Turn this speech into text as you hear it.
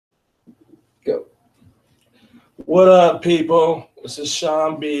What up, people? This is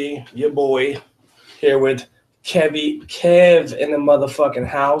Sean B, your boy, here with Kev in the motherfucking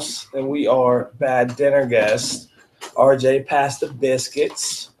house, and we are bad dinner guests. RJ passed the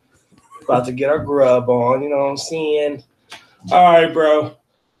biscuits. About to get our grub on, you know what I'm saying? All right, bro.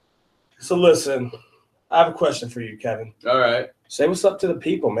 So listen, I have a question for you, Kevin. All right. Say what's up to the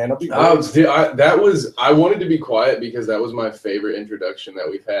people, man. Don't be I wanted to be quiet because that was my favorite introduction that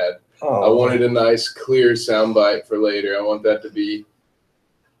we've had. I wanted a nice, clear soundbite for later. I want that to be.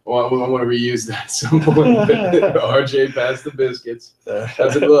 I want to reuse that at some point. RJ passed the biscuits.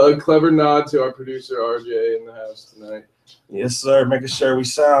 That's a clever nod to our producer RJ in the house tonight. Yes, sir. Making sure we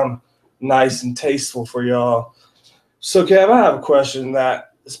sound nice and tasteful for y'all. So, Kev, I have a question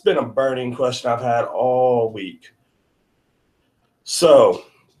that it's been a burning question I've had all week. So,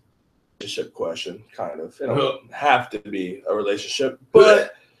 relationship question, kind of. It don't have to be a relationship,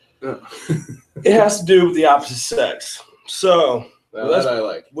 but it has to do with the opposite sex. So,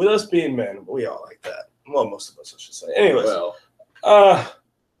 with us being men, we all like that. Well, most of us, I should say. Anyways, all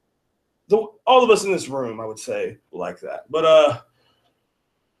of us in this room, I would say, like that. But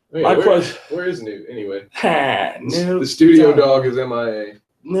my question, where is Newt anyway? The studio dog is MIA.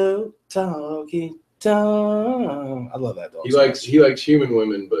 No talking. I love that dog. He likes human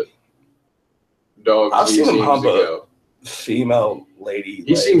women, but dogs. I've seen him hump a female lady.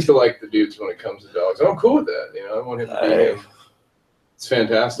 He seems to like the dudes when it comes to dogs. I'm cool with that. You know, I want him to be him. It's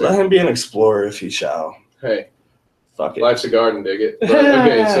fantastic. Let him be an explorer if he shall. Hey, fuck it. Life's a garden, dig it. But,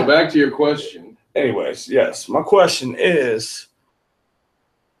 okay, so back to your question. Anyways, yes, my question is: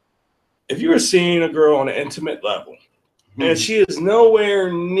 if you were seeing a girl on an intimate level, and she is nowhere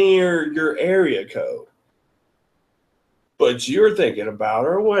near your area code, but you're thinking about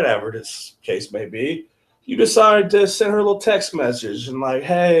her, whatever this case may be, you decide to send her a little text message and like,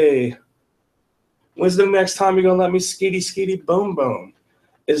 hey, when's the next time you're going to let me skeety boom boom?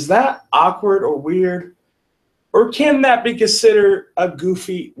 Is that awkward or weird? Or can that be considered a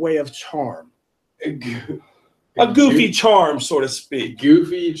goofy way of charm? A goofy charm, so to speak.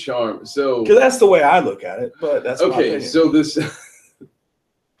 Goofy charm. So, because that's the way I look at it. But that's okay. So this,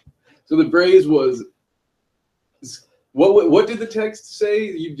 so the phrase was, what did the text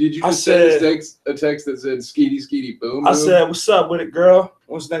say? Did you just send a text that said skeety boom? I said, "What's up with it, girl?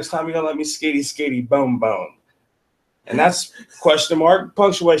 When's the next time you gonna let me skeety boom boom?" And that's question mark.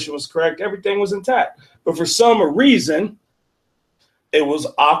 Punctuation was correct. Everything was intact. But for some reason, it was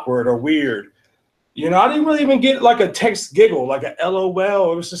awkward or weird. You know, I didn't really even get like a text giggle, like a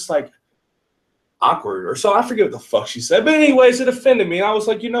LOL. It was just like awkward or so. I forget what the fuck she said. But anyways, it offended me. And I was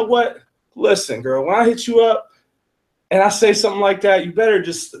like, you know what? Listen, girl, when I hit you up and I say something like that, you better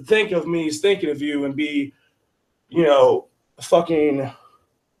just think of me as thinking of you and be, you know, fucking,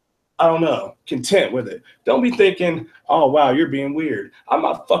 I don't know, content with it. Don't be thinking, oh, wow, you're being weird. I'm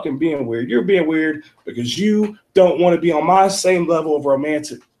not fucking being weird. You're being weird because you don't want to be on my same level of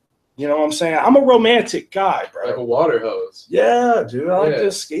romantic. You know what I'm saying? I'm a romantic guy, bro. Like a water hose. Yeah, dude. I like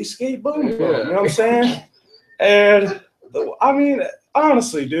this skate, boom, boom. You know what I'm saying? And I mean,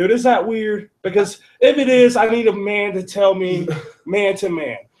 honestly, dude, is that weird? Because if it is, I need a man to tell me man to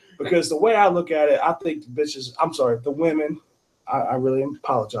man. Because the way I look at it, I think the women, I really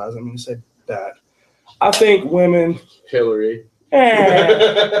apologize. I mean to say that. I think women. Hillary. No,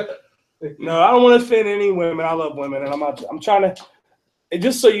 I don't want to offend any women. I love women. And I'm trying to. And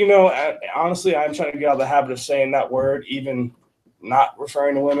just so you know, honestly, I'm trying to get out of the habit of saying that word, even not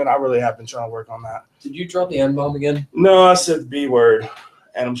referring to women. I really have been trying to work on that. Did you drop the N-bomb again? No, I said B word,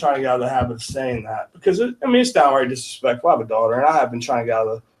 and I'm trying to get out of the habit of saying that because, it's downright disrespectful. I have a daughter, and I have been trying to get out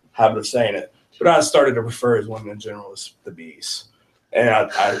of the habit of saying it. But I started to refer as women in general as the B's, and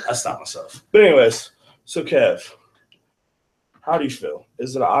I stopped myself. But anyways, so Kev, how do you feel?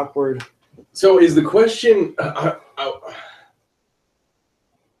 Is it awkward? So is the question...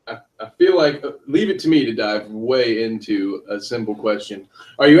 I feel like, leave it to me to dive way into a simple question.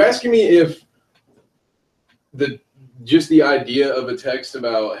 Are you asking me if just the idea of a text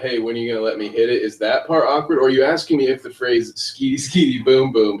about, hey, when are you going to let me hit it, is that part awkward? Or are you asking me if the phrase skeety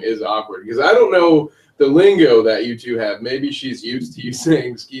boom boom is awkward? Because I don't know the lingo that you two have. Maybe she's used to you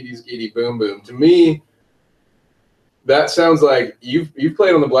saying skeety boom boom. To me, that sounds like you've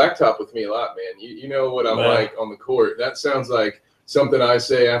played on the blacktop with me a lot, man. You know what I'm like on the court. That sounds like something I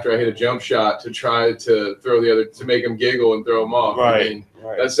say after I hit a jump shot to try to throw to make them giggle and throw them off. Right. I mean,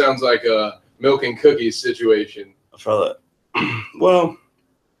 that sounds like a milk and cookies situation. I feel it. Well,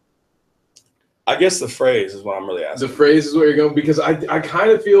 I guess the phrase is what I'm really asking. The phrase is where you're going, because I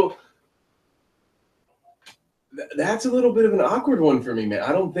kind of feel That's a little bit of an awkward one for me, man.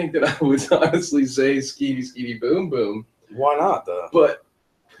 I don't think that I would honestly say Skeety Skeety Boom Boom. Why not though? But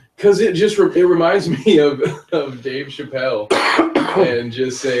because it just it reminds me of Dave Chappelle and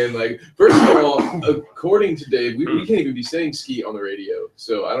just saying like, first of all, according to Dave, we can't even be saying skeet on the radio.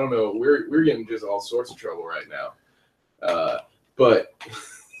 So I don't know. We're getting just all sorts of trouble right now. But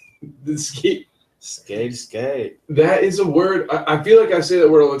the skeet. Skate. That is a word. I feel like I say that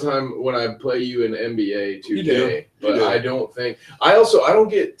word all the time when I play you in NBA 2K. You do. But I don't think I don't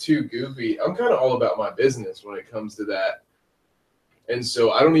get too goofy. I'm kind of all about my business when it comes to that. And so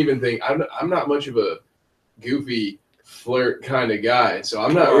I don't even think I'm not much of a goofy flirt kind of guy. So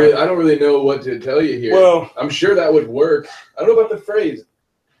I don't really know what to tell you here. Well, I'm sure that would work. I don't know about the phrase.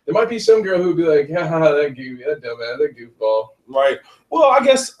 There might be some girl who'd be like, "Ha, that goofy, that dumbass, that goofball." Right. Well, I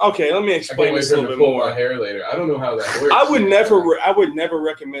guess okay. Let me I explain can't wait this for a him little to bit pull more. my hair later. I don't know how that works. I would never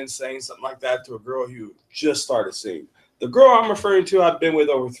recommend saying something like that to a girl who just started seeing. The girl I'm referring to, I've been with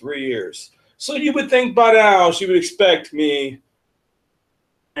over 3 years. So you would think by now she would expect me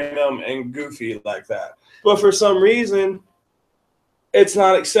random and goofy like that. But for some reason, it's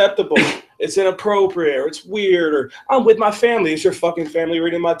not acceptable. It's inappropriate, or it's weird, or I'm with my family. Is your fucking family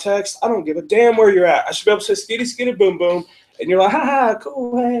reading my text? I don't give a damn where you're at. I should be able to say skitty skitty boom boom, and you're like, ha,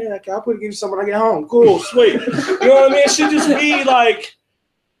 cool, hey, I'll put it give you something when I get home. Cool, sweet. You know what I mean? It should just be like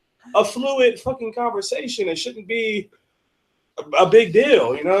a fluid fucking conversation. It shouldn't be a big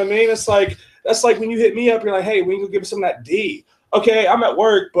deal. You know what I mean? It's like that's like when you hit me up, you're like, hey, when you gonna give me some of that D? Okay, I'm at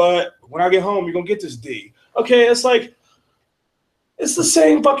work, but when I get home, you're gonna get this D. Okay, it's like it's the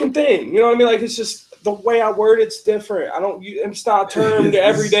same fucking thing. You know what I mean? Like it's just the way I word it's different. It's not a term the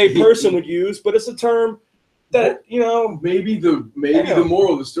everyday person would use, but it's a term that, you know. Maybe the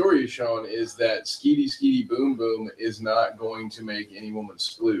moral of the story, Sean, is that skeety skeety boom boom is not going to make any woman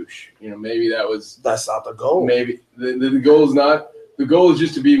sploosh. You know, maybe that's not the goal. Maybe the goal is not. The goal is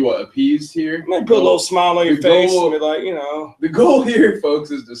just to be appeased here. Maybe put a little smile on your face and be like, you know. The goal here,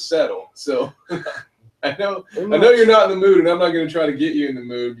 folks, is to settle. So I know you're not in the mood, and I'm not going to try to get you in the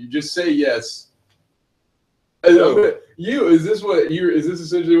mood. You just say yes. Is this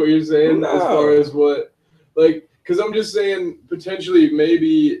essentially what you're saying? No. As far as what, like, because I'm just saying potentially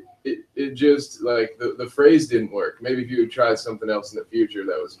maybe it just like the phrase didn't work. Maybe if you had tried something else in the future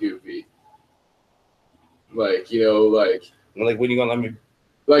that was goofy, like, you know, like when you gonna let me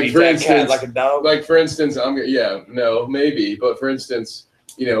like beat for that instance cat like a dog? Like for instance, maybe, but for instance.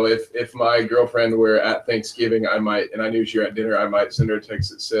 You know, if my girlfriend were at Thanksgiving, and I knew she were at dinner, I might send her a text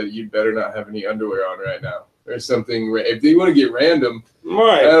that said, "You better not have any underwear on right now," or something. If you want to get random,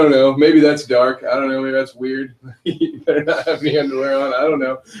 right? I don't know. Maybe that's dark. I don't know. Maybe that's weird. You better not have any underwear on. I don't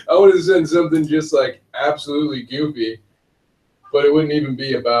know. I would have sent something just like absolutely goofy, but it wouldn't even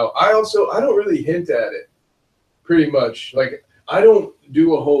be about. I don't really hint at it. Pretty much, like I don't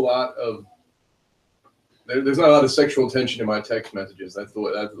do a whole lot of. There's not a lot of sexual tension in my text messages. Let's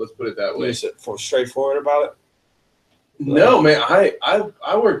put it that way. You're for straightforward about it? No, man.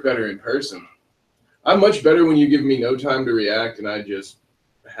 I work better in person. I'm much better when you give me no time to react and I just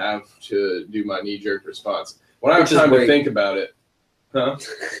have to do my knee-jerk response. When I have time to think about it. Huh?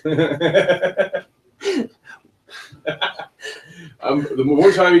 The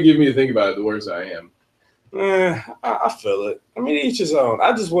more time you give me to think about it, the worse I am. I feel it. I mean, each his own.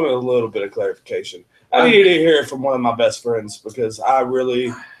 I just wanted a little bit of clarification. I needed to hear it from one of my best friends because I've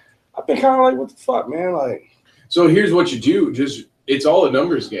been kind of like, what the fuck, man? Like, so here's what you do. It's all a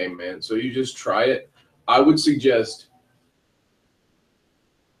numbers game, man. So you just try it. I would suggest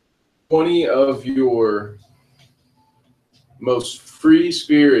 20 of your most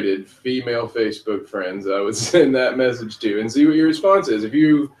free-spirited female Facebook friends I would send that message to and see what your response is. If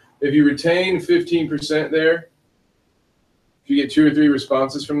you retain 15% there, if you get 2 or 3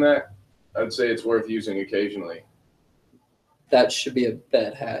 responses from that, I'd say it's worth using occasionally. That should be a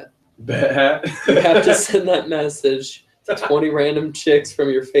bet hat. Bet hat? You have to send that message to 20 random chicks from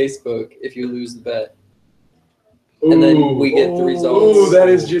your Facebook if you lose the bet. And then we get the results. Oh, that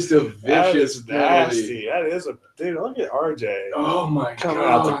is just a vicious nasty. That is dude. Look at RJ. Oh my coming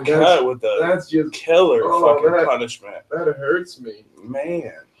god! Coming out the cut with that's just killer fucking punishment. That hurts me,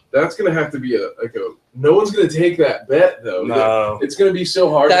 man. That's gonna have to be no one's gonna take that bet though. No, it's gonna be so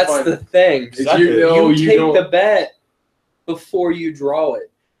hard. That's to find. the thing. Exactly. You take the bet before you draw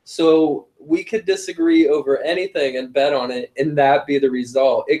it. So we could disagree over anything and bet on it, and that be the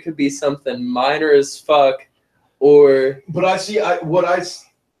result. It could be something minor as fuck, or. But what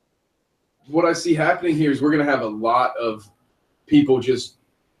I see happening here is we're gonna have a lot of people just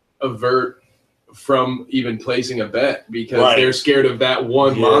avert from even placing a bet because they're scared of that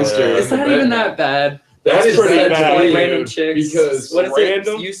one monster. It's not even that bad. That is pretty bad bad, to dude, random chicks. because what is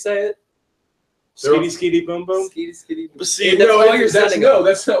random- it? You say it. Skitty boom boom. Skitty. But see, That's all you're that's sending no, them.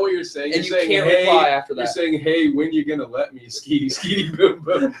 that's not what you're saying. And You're you saying, can't hey, reply after You're that. saying, hey, when you gonna let me skitty boom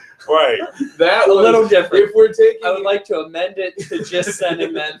boom? right. That A was, little different. If we're taking, I would like to amend it to just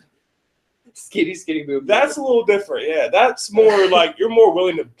sending them skitty boom. That's a little different. Yeah, that's more like you're more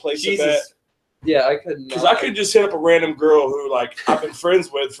willing to place a bet. Jesus. Yeah, I could not. Because I could just hit up a random girl who like I've been friends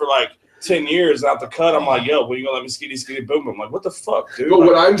with for like 10 years. And out the cut, I'm like, yo, when you gonna let me skitty boom boom? I'm like, what the fuck, dude? but like,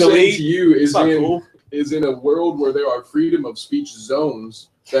 what I'm saying delete. to you It's is not cool. in a world where there are freedom of speech zones,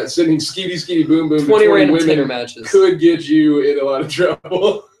 that sending skitty boom boom to 20 20 random Tinder women matches. could get you in a lot of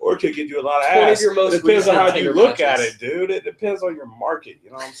trouble. Or it could get you a lot of 20 of ass. your most It depends on how recent you Tinder look matches. at it, dude. It depends on your market.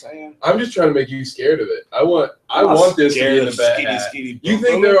 You know what I'm saying? I'm just trying to make you scared of it. I I'm want not this to be scared in of the bet. skitty You boom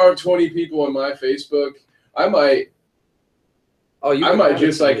think boom. there are 20 people on my Facebook? I might Oh, you I would might have it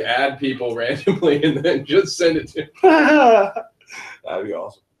just to like me. add people randomly and then just send it to. That'd be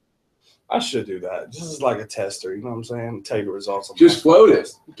awesome. I should do that. Just as like a tester, you know what I'm saying? Tell you the results. On Just my float it.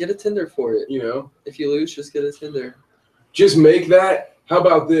 podcast. Get a Tinder for it. You know, If you lose, just get a Tinder. just make that. How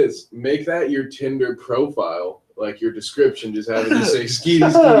about this? Make that your Tinder profile, like your description. Just have it just say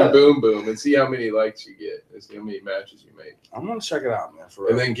skitty boom boom, and see how many likes you get, and see how many matches you make, I'm gonna check it out, man. For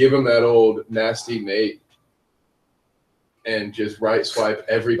real. and then give them that old nasty Nate, and just right swipe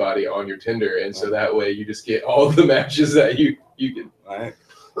everybody on your Tinder, and so that way you just get all the matches that you could Right?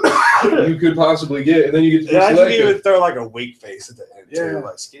 you could possibly get, and then you get to be Yeah, I can selective. even throw like a wink face at the end Yeah. too,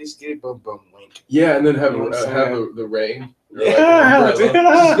 like skitty boom boom wink. Yeah, and then have You know what I'm have saying? the rain. Or Yeah, like an umbrella. dude.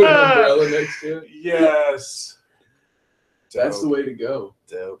 Just put an umbrella next to it. Yes. That's the Dope. way to go.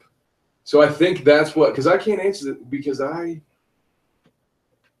 Dope. So I think that's what, because I can't answer that because I'm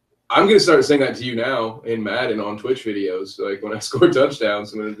gonna start saying that to you now in Madden on Twitch videos. Like when I score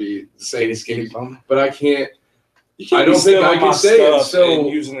touchdowns, I'm gonna be saying skinny, bum. but I can't. You can't I don't be think I stealing can my say it, stuff so- and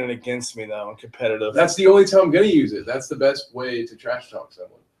using it against me though in competitive. That's the only time I'm gonna use it. That's the best way to trash talk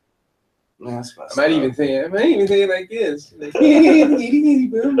someone. Man, that's messed I might up. even think like this. Like,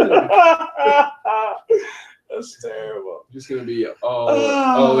 That's terrible. just gonna be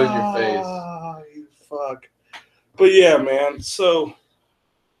all in your face. Ah, you fuck. But yeah, man. So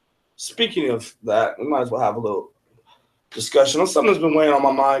speaking of that, we might as well have a little discussion on something that's been weighing on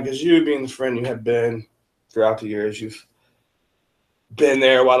my mind because you being the friend you have been throughout the years, you've been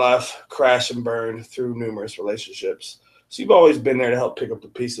there while I've crashed and burned through numerous relationships. So you've always been there to help pick up the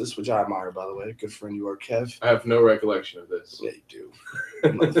pieces, which I admire, by the way. Good friend you are, Kev. I have no recollection of this. Yeah, you do.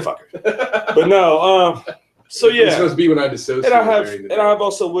 Motherfucker. But no, so This yeah. must be when I dissociate. during the day. I've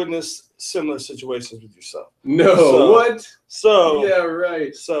also witnessed similar situations with yourself. No, So- what? So Yeah,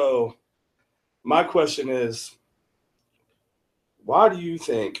 right. So my question is, why do you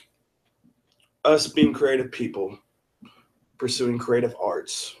think us being creative people, pursuing creative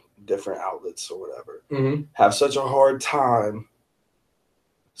arts, different outlets or whatever, Mm-hmm. have such a hard time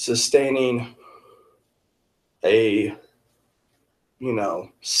sustaining a,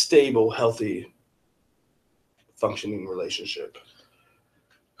 stable, healthy, functioning relationship?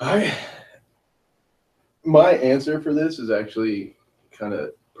 My answer for this is actually kind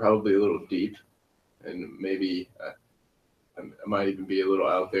of probably a little deep, and maybe I might even be a little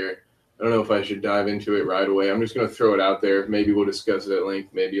out there. I don't know if I should dive into it right away. I'm just going to throw it out there. Maybe we'll discuss it at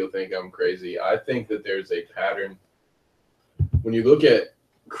length. Maybe you'll think I'm crazy. I think that there's a pattern. When you look at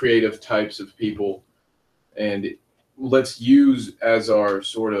creative types of people, and let's use as our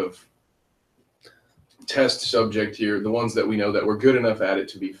sort of test subject here the ones that we know that we're good enough at it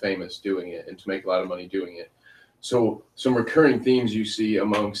to be famous doing it and to make a lot of money doing it. So some recurring themes you see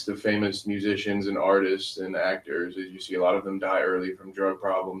amongst the famous musicians and artists and actors is you see a lot of them die early from drug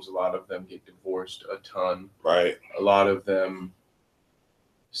problems. A lot of them get divorced a ton. Right. A lot of them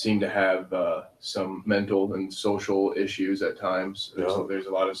seem to have some mental and social issues at times. There's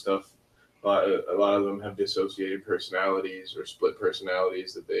a lot of stuff. A lot of them have dissociated personalities or split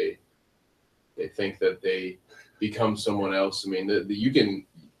personalities that they think that they become someone else. I mean, you can.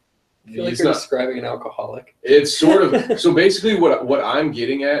 I feel like It's you're not- describing an alcoholic. It's sort of so basically what I'm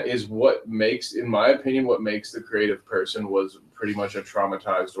getting at is what makes, in my opinion, what makes the creative person was pretty much a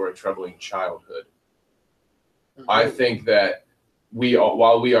traumatized or a troubling childhood. I think that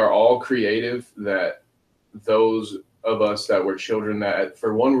while we are all creative, that those of us that were children that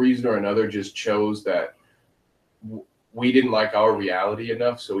for one reason or another just chose that we didn't like our reality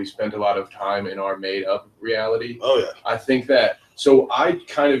enough, so we spent a lot of time in our made up reality. Oh yeah. I think that, so I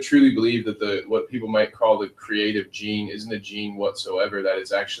kind of truly believe that what people might call the creative gene isn't a gene whatsoever, that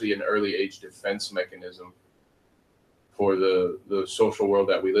it's actually an early age defense mechanism for the social world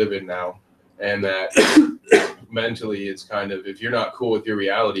that we live in now. and that mentally it's kind of, if you're not cool with your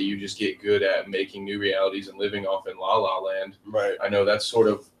reality, you just get good at making new realities and living off in la la land. Right. I know that's sort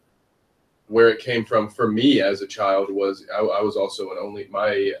of where it came from for me as a child. Was I was also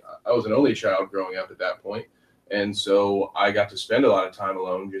I was an only child growing up at that point, and so I got to spend a lot of time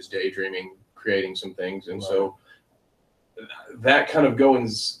alone, just daydreaming, creating some things, and so that kind of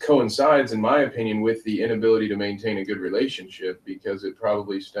coincides, in my opinion, with the inability to maintain a good relationship, because it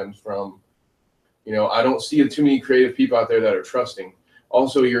probably stems from, I don't see too many creative people out there that are trusting.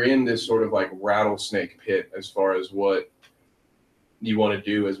 Also, you're in this sort of like rattlesnake pit as far as what you want to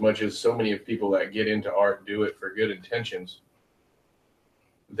do. As much as so many of people that get into art do it for good intentions,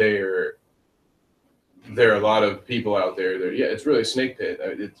 there are a lot of people out there that, it's really a snake pit.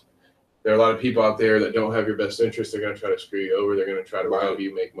 There are a lot of people out there that don't have your best interest. They're going to try to screw you over. They're going to try to rob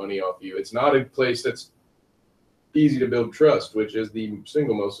you, make money off you. It's not a place that's easy to build trust, which is the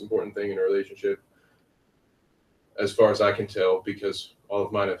single most important thing in a relationship, as far as I can tell, because all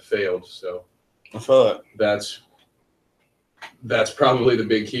of mine have failed. So I feel it. That's probably the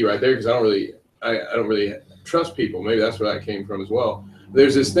big key right there, because I don't really trust people. Maybe that's where that came from as well.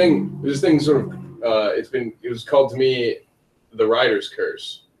 There's this thing sort of it was called to me the writer's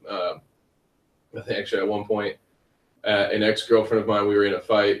curse. I think actually at one point, an ex-girlfriend of mine, we were in a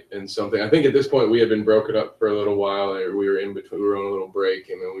fight and something. I think at this point we had been broken up for a little while, and we were in between. We were on a little break,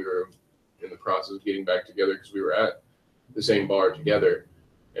 and then we were in the process of getting back together because we were at the same bar together.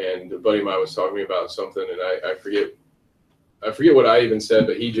 And a buddy of mine was talking to me about something, and I forget what I even said,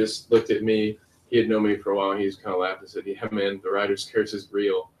 but he just looked at me. He had known me for a while, and he just kind of laughed and said, "Yeah, man, the writer's curse is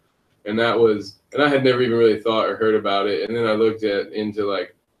real." And I had never even really thought or heard about it. And then I looked into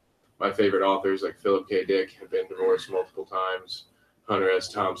like my favorite authors, like Philip K. Dick, had been divorced multiple times. Hunter S.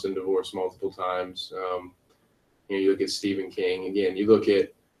 Thompson, divorced multiple times. You look at Stephen King. Again, you look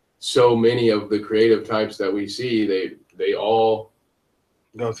at so many of the creative types that we see. They all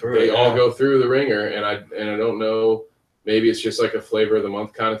go through. Go through the ringer, and I don't know. Maybe it's just like a flavor of the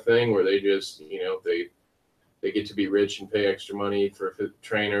month kind of thing, where they just they get to be rich and pay extra money for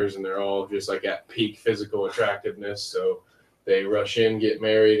trainers, and they're all just like at peak physical attractiveness. So they rush in, get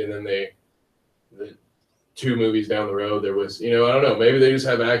married, and then the 2 movies down the road, there was, I don't know, maybe they just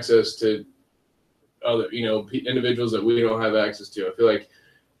have access to other, individuals that we don't have access to. I feel like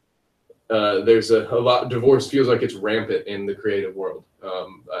there's a lot. Divorce feels like it's rampant in the creative world,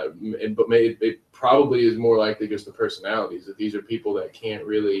 but maybe it probably is more likely just the personalities. That these are people that can't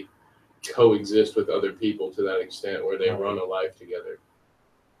really coexist with other people to that extent, where they run a life together.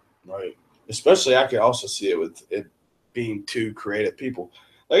 Right. Especially, I could also see it with it being 2 creative people.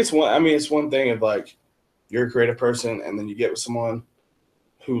 Like it's one thing if like you're a creative person and then you get with someone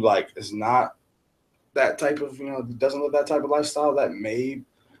who like is not that type of, doesn't live that type of lifestyle, that may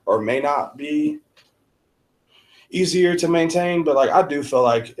or may not be easier to maintain. But like I do feel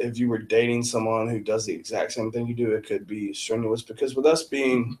like if you were dating someone who does the exact same thing you do, it could be strenuous, because with us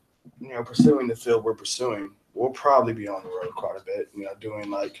being, pursuing the field we're pursuing, we'll probably be on the road quite a bit, doing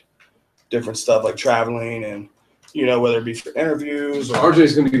like different stuff like traveling and, whether it be for interviews or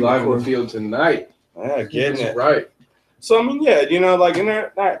RJ's going to be live in the field tonight. Yeah, getting it. Right. So, like in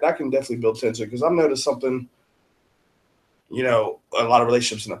there, that can definitely build tension, because I've noticed something, a lot of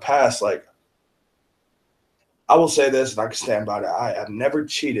relationships in the past, like I will say this, and I can stand by that. I have never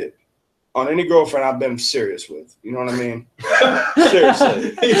cheated on any girlfriend I've been serious with. You know what I mean?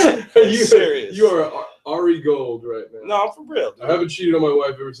 Seriously. Are you serious? You are Ari Gold right now. No, I'm for real, dude. I haven't cheated on my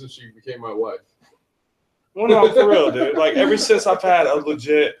wife ever since she became my wife. Well, no, I'm for real, dude. Like ever since I've had a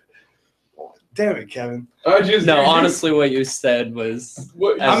legit. Damn it, Kevin. Honestly, what you said was.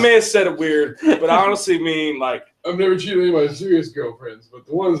 I may have said it weird, but I honestly mean like. I've never cheated on any of my serious girlfriends, but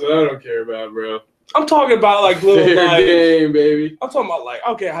the ones that I don't care about, bro. I'm talking about like little fair game, baby. I'm talking about like,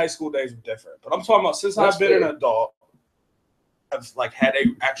 okay, high school days were different, but I'm talking about since I've been an adult, I've like had a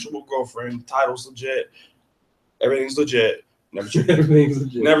actual girlfriend. Title's legit, everything's legit. Never cheated. Everything's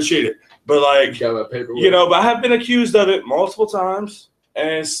legit. Never cheated, but like got my paperwork. but I have been accused of it multiple times, and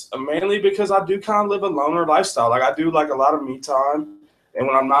it's mainly because I do kind of live a loner lifestyle. Like I do like a lot of me time, and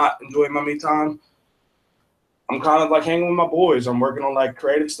when I'm not enjoying my me time, I'm kind of like hanging with my boys. I'm working on like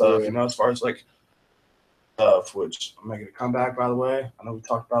creative stuff, as far as like. Which I'm making a comeback, by the way. I know we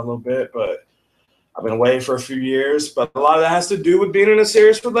talked about it a little bit, but I've been away for a few years. But a lot of that has to do with being in a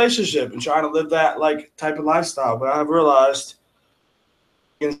serious relationship and trying to live that like type of lifestyle. But I've realized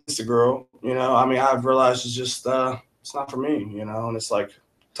against the girl, I've realized it's just it's not for me, and it's like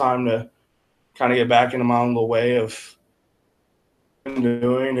time to kind of get back into my own little way of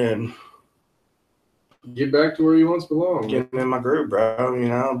doing and Get back to where you once belonged. Getting in my groove, bro. You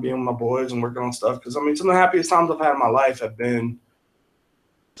know, being with my boys and working on stuff. Because I mean, some of the happiest times I've had in my life have been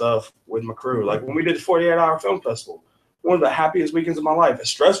stuff with my crew. Like when we did the 48-hour film festival, one of the happiest weekends of my life. As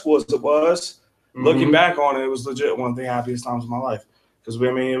stressful as it was, looking back on it, it was legit one of the happiest times of my life. Because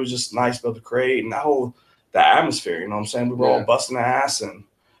I mean, it was just nice to be able to create and the atmosphere. You know what I'm saying? We were all busting ass, and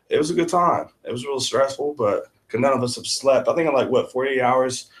it was a good time. It was real stressful, but none of us have slept. I think in like 48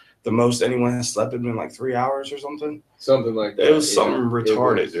 hours. The most anyone has slept had been like 3 hours or something. Something like that. It was something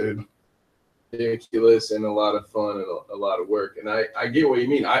retarded, dude. Ridiculous and a lot of fun and a lot of work. And I get what you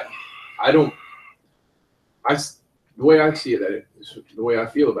mean. The way I see it, the way I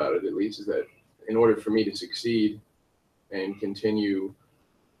feel about it at least, is that in order for me to succeed and continue,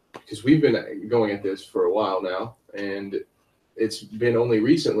 because we've been going at this for a while now, and it's been only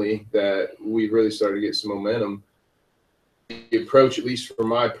recently that we've really started to get some momentum. The approach, at least for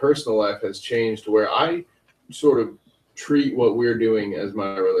my personal life, has changed to where I sort of treat what we're doing as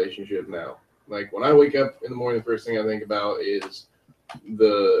my relationship now. Like when I wake up in the morning, the first thing I think about is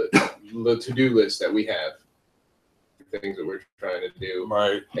the to-do list that we have, things that we're trying to do.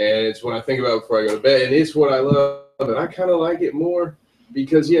 Right. And it's when I think about before I go to bed, and it's what I love. And I kind of like it more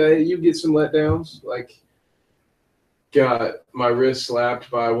because, you get some letdowns. Like, got my wrist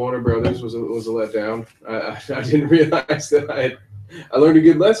slapped by Warner Brothers was a letdown. I didn't realize that I learned a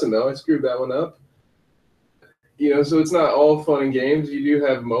good lesson though. I screwed that one up. So it's not all fun and games. You do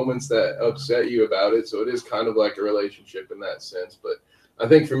have moments that upset you about it. So it is kind of like a relationship in that sense. But I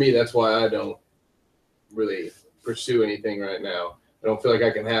think for me, that's why I don't really pursue anything right now. I don't feel like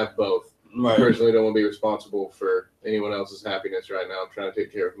I can have both. Right. I personally don't want to be responsible for anyone else's happiness right now. I'm trying to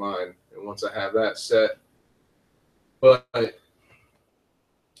take care of mine. And once I have that set, but it's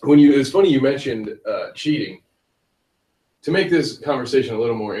funny you mentioned cheating. To make this conversation a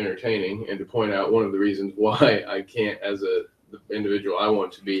little more entertaining and to point out one of the reasons why I can't, as the individual I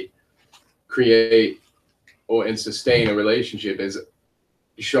want to be, create and sustain a relationship is,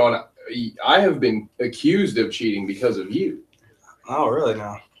 Sean, I have been accused of cheating because of you. Oh, really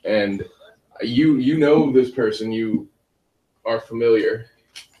now? And you know this person, you are familiar.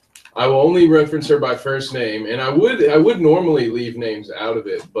 I will only reference her by first name, and I would normally leave names out of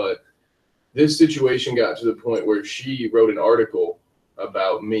it, but this situation got to the point where she wrote an article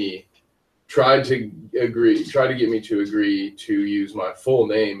about me, tried to get me to agree to use my full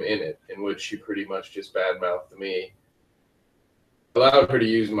name in it, in which she pretty much just badmouthed me. Allowed her to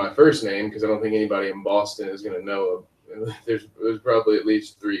use my first name because I don't think anybody in Boston is going to know. There's probably at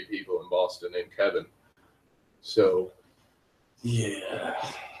least 3 people in Boston named Kevin. So, yeah.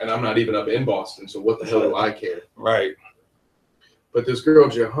 And I'm not even up in Boston, so what the hell do I care? Right. But this girl,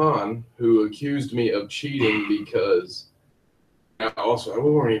 Jahan, who accused me of cheating because also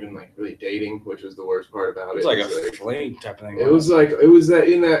we weren't even like really dating, which was the worst part about it. It was like a fling type of thing. It was that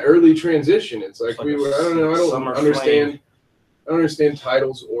in that early transition. It's like we were, I don't understand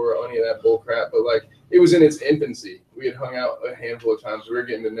titles or any of that bull crap, but like it was in its infancy. We had hung out a handful of times. We were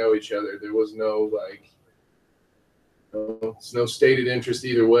getting to know each other. There was no no stated interest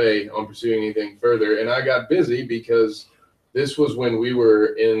either way on pursuing anything further. And I got busy because this was when we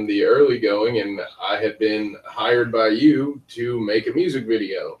were in the early going, and I had been hired by you to make a music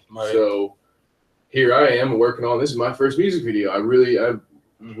video. Right. So here I am working on, this is my first music video. We had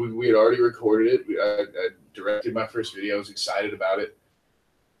already recorded it. I directed my first video. I was excited about it.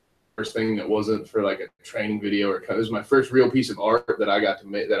 First thing that wasn't for like a training video this was my first real piece of art that I got to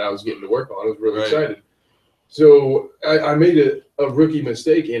make, that I was getting to work on. I was really excited. So I made a rookie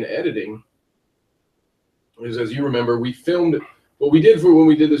mistake in editing. Because as you remember, we filmed what we did when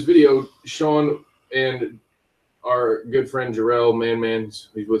we did this video. Sean and our good friend Jarrell Man,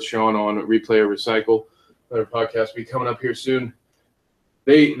 he's with Sean on Replay or Recycle, another podcast will be coming up here soon.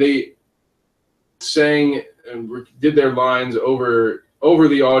 They sang and did their lines over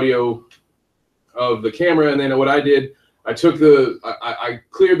the audio of the camera, and then what I did, I took I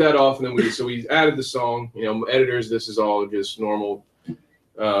cleared that off, and then we added the song. Editors, this is all just normal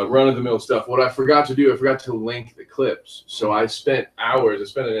run-of-the-mill stuff. What I forgot to do, I forgot to link the clips. So I spent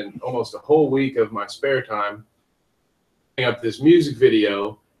almost a whole week of my spare time up this music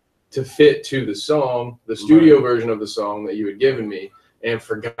video to fit to the song, the studio version of the song that you had given me, and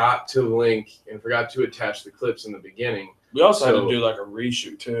forgot to link and forgot to attach the clips in the beginning. We also had to do like a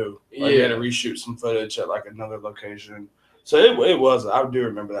reshoot too. We had to reshoot some footage at like another location. So it was. I do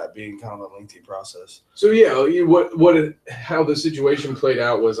remember that being kind of a lengthy process. So how the situation played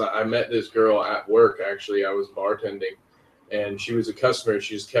out was I met this girl at work. Actually, I was bartending, and she was a customer.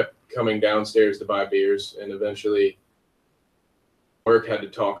 She just kept coming downstairs to buy beers, and eventually work had to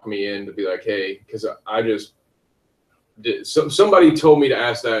talk me in to be like, hey, because I just did. Somebody told me to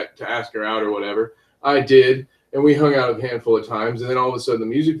ask her out or whatever. I did, and we hung out a handful of times, and then all of a sudden the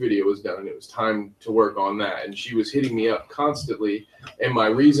music video was done, and it was time to work on that. And she was hitting me up constantly, and my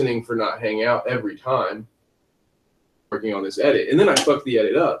reasoning for not hanging out every time, working on this edit, and then I fucked the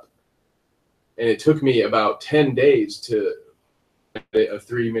edit up, and it took me about 10 days to edit a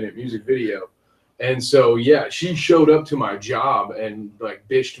 3-minute music video. And so, yeah, she showed up to my job and like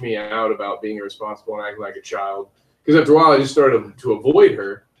bitched me out about being irresponsible and acting like a child. Because after a while, I just started to avoid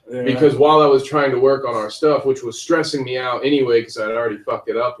her. Yeah. Because while I was trying to work on our stuff, which was stressing me out anyway, because I'd already fucked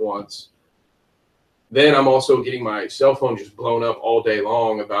it up once, then I'm also getting my cell phone just blown up all day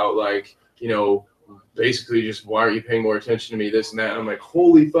long about like, you know, basically just, why aren't you paying more attention to me, this and that. And I'm like,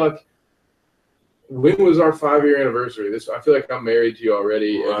 holy fuck. When was our 5-year anniversary? I feel like I'm married to you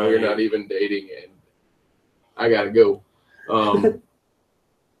already, and we're not even dating, and I gotta go.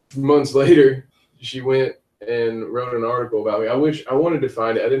 Months later, she went and wrote an article about me. I wanted to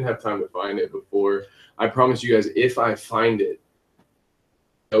find it. I didn't have time to find it before. I promise you guys, if I find it,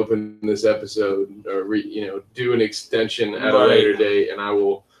 open this episode or do an extension at a later date, and I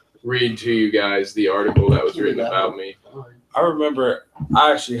will read to you guys the article that was written about me. I remember.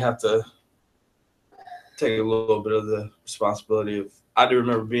 I actually have to take a little bit of the responsibility of. I do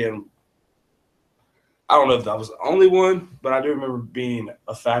remember being. I don't know if that was the only one, but I do remember being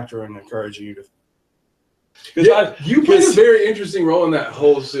a factor in encouraging you to. Yeah, you played a very interesting role in that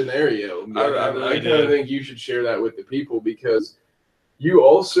whole scenario. I kind of think you should share that with the people, because you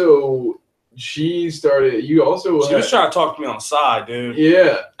also. She was trying to talk to me on the side, dude.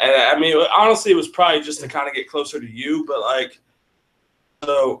 Yeah. And I mean, honestly, it was probably just to kind of get closer to you, but like,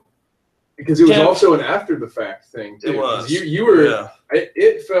 so. Because it was also an after the fact thing, too. It was. You were. Yeah.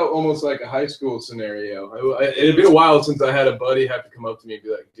 It felt almost like a high school scenario. It had been a while since I had a buddy have to come up to me and be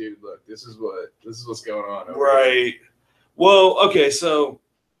like, dude, look, this is what's going on. Right. Well, okay, so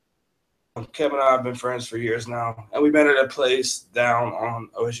Kevin and I have been friends for years now, and we met at a place down on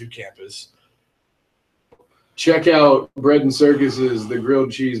OSU campus. Check out Bread and Circus's The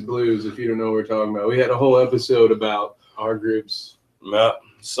Grilled Cheese Blues if you don't know what we're talking about. We had a whole episode about our group's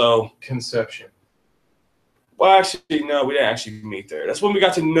conception. Well, actually, no, we didn't actually meet there. That's when we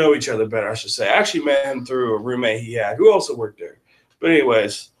got to know each other better, I should say. I actually met him through a roommate he had who also worked there. But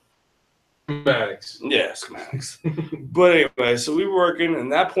anyways. Schematics. Yeah, schematics. But anyway, so we were working,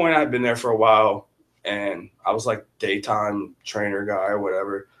 and at that point I had been there for a while, and I was like daytime trainer guy or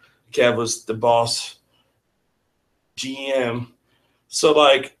whatever. Kev was the boss GM. So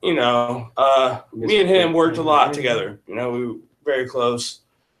like, me and him worked a lot together. We were very close.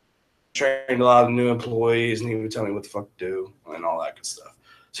 Trained a lot of new employees, and he would tell me what the fuck to do and all that good stuff.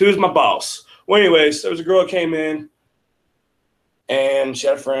 So he was my boss. Well, anyways, there was a girl that came in, and she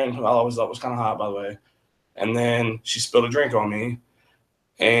had a friend who I always thought was kind of hot, by the way. And then she spilled a drink on me,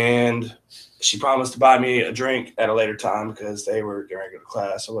 and she promised to buy me a drink at a later time because they were going to go to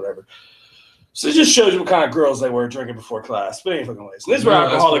class or whatever. So it just shows you what kind of girls they were drinking before class. But anyways, these were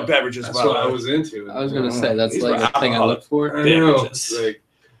alcoholic beverages. That's what I was into. I was going to say, that's like the thing I look for. I know. Like,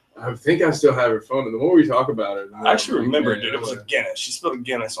 I think I still have her phone, and the more we talk about it, I actually remember, dude. It was a Guinness. She spilled a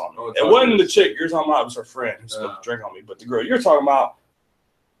Guinness on me. It wasn't the chick you're talking about. It was her friend who spilled the drink on me. But the girl you're talking about,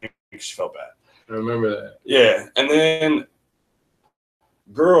 she felt bad. I remember that. Yeah, and then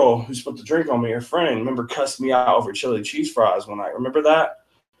girl who spilled the drink on me, her friend, remember cussed me out over chili cheese fries one night. Remember that?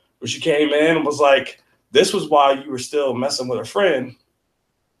 Where she came in and was like, "This was why you were still messing with her friend."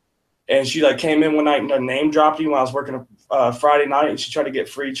 And she like came in one night and her name dropped you when I was working Friday night, and she tried to get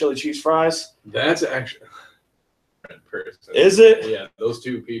free chili cheese fries. That's actually person. Is it? Yeah, those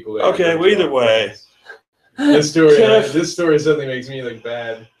two people. Okay, well, either way. This story suddenly makes me look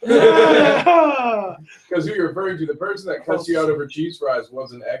bad. Because who you're referring to, the person that cussed you out over cheese fries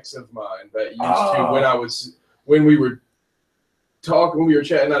was an ex of mine that used to when we were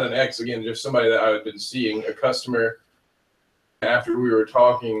chatting, not an ex, again, just somebody that I had been seeing, a customer. After we were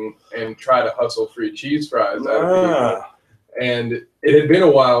talking and try to hustle free cheese fries out of people. And it had been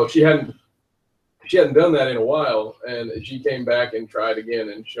a while. She hadn't done that in a while, and she came back and tried again,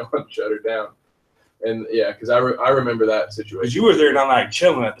 and Sean shut her down. And yeah, because I remember that situation. Because you were there, not like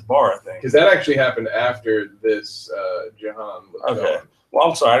chilling at the bar, I think. Because that actually happened after this Jahan was okay. gone. Well,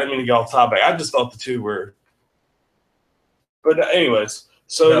 I'm sorry, I didn't mean to get off topic. I just thought the two were. But anyways,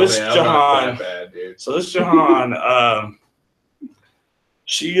 this Jahan. So this Jahan.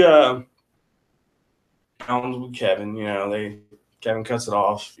 She found with Kevin, Kevin cuts it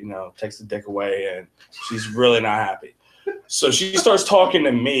off, takes the dick away, and she's really not happy. So she starts talking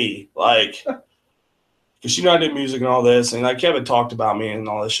to me like, because she knew I did music and all this, and like Kevin talked about me and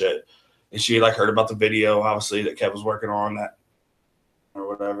all this shit, and she like heard about the video, obviously, that Kev was working on that or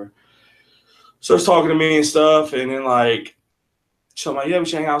whatever. So was talking to me and stuff, and then like, so I'm like, yeah, we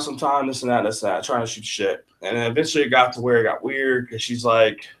should hang out sometime, this and that, trying to shoot shit, and then eventually it got to where it got weird because she's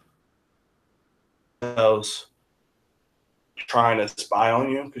like, I was trying to spy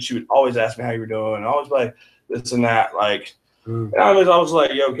on you because she would always ask me how you were doing, and always like this and that, like, and I was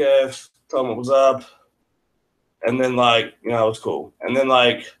like, yo, Kev, tell me what was up. And then, like, you know, it was cool. And then,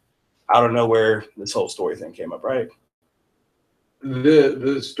 like, out of nowhere, this whole story thing came up, right?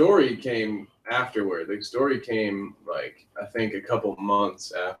 The story came afterward. The story came, like, I think a couple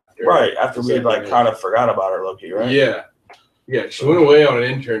months after. Right, after we, like, kind of forgot about her, low-key, right? Yeah. Yeah, she went away on an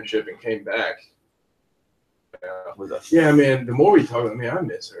internship and came back. Yeah, man, the more we talk about, I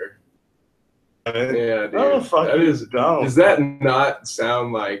miss her. Yeah, dude. Oh, fuck, that is dumb. Does that not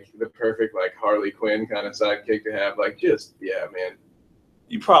sound like the perfect, like, Harley Quinn kind of sidekick to have? Like, just, yeah, man.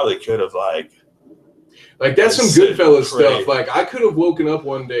 You probably could have, like, that's some Goodfellas stuff. Like, I could have woken up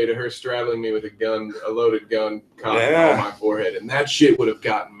one day to her straddling me with a loaded gun on my forehead, and that shit would have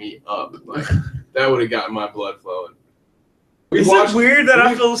gotten me up. Like, that would have gotten my blood flowing. Is it weird that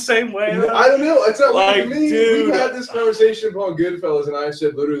I feel the same way? Though? I don't know. It's not like, weird to me. Dude. We've had this conversation upon Goodfellas, and I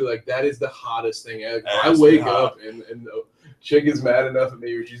said literally, like, that is the hottest thing ever. I wake up and the chick is mad enough at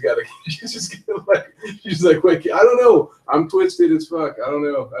me where she's like, wait, I don't know. I'm twisted as fuck. I don't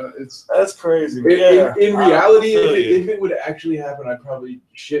know. That's crazy. In reality, if it would actually happen, I'd probably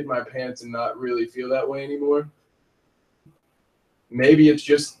shit my pants and not really feel that way anymore. Maybe it's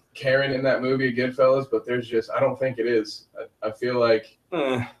just Karen in that movie, Goodfellas, but I don't think it is. I feel like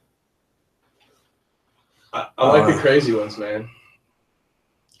I like the crazy ones, man.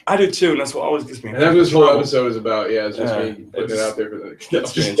 I do too, and that's what always gets me. And that's what this whole episode is about. Yeah, it's just me putting it out there for the.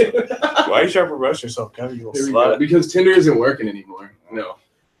 Why are you trying to roast yourself, Kevin? You little slut. Because Tinder isn't working anymore. No,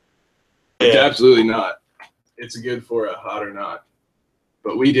 it's absolutely not. It's good for a hot or not.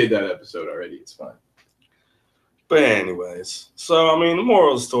 But we did that episode already. It's fine. But anyways, so I mean, the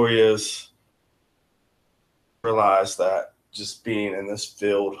moral of the story is realize that just being in this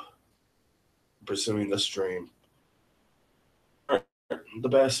field, pursuing this dream, the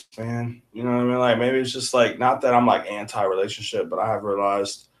best, man. You know what I mean? Like, maybe it's just like, not that I'm like anti-relationship, but I have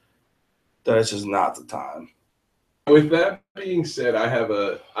realized that it's just not the time. With that being said, I have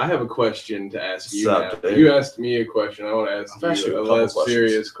a question to ask you now. Dude? You asked me a question. I want to ask you a less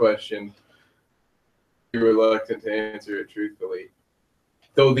serious question. You're reluctant to answer it truthfully.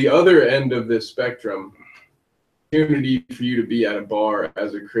 Though the other end of this spectrum, opportunity for you to be at a bar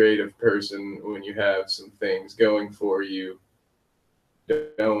as a creative person when you have some things going for you,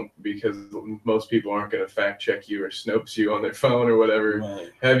 don't, because most people aren't going to fact check you or Snopes you on their phone or whatever. Right.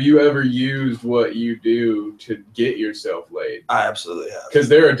 Have you ever used what you do to get yourself laid? I absolutely have. Because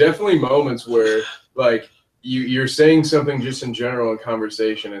there are definitely moments where, like, you're saying something just in general in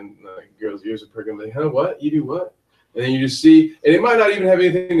conversation, and girls' ears are perking, like, huh, what? You do what? And then you just see, and it might not even have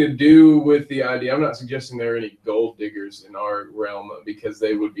anything to do with the idea. I'm not suggesting there are any gold diggers in our realm, because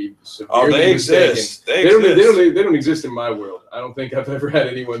they would be severely they mistaken. exist. They don't exist in my world. I don't think I've ever had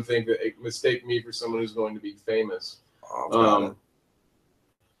anyone think that mistake me for someone who's going to be famous.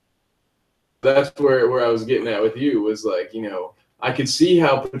 That's where I was getting at with you, was like, you know, I could see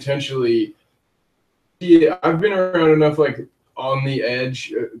how potentially. Yeah, I've been around enough, like, on the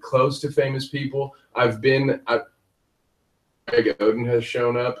edge, close to famous people. Greg Oden has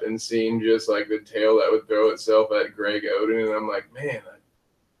shown up and seen just like the tail that would throw itself at Greg Oden, and I'm like, man,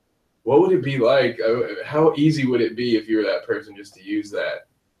 what would it be like? How easy would it be if you were that person just to use that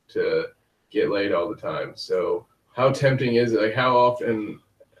to get laid all the time? So how tempting is it? Like, how often,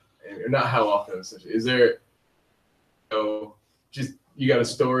 not how often, is there, just, you got a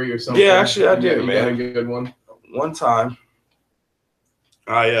story or something? Yeah, actually, I do, man. Got a good one? One time,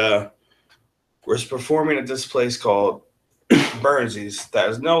 I was performing at this place called Burnsies that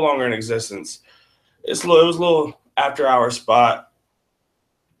is no longer in existence. It was a little after-hour spot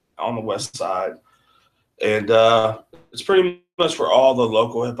on the west side, and it's pretty much where all the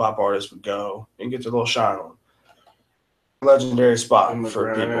local hip-hop artists would go and get their little shine on. Legendary spot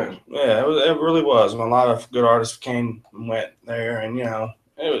for people. Yeah, it really was. When a lot of good artists came and went there, and you know,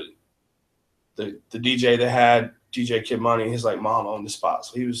 it was the DJ that had DJ Kid Money. His like mom owned the spot,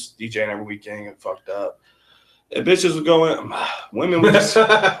 so he was DJing every weekend and fucked up. And bitches would go in. Women would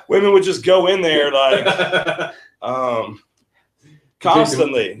just go in there like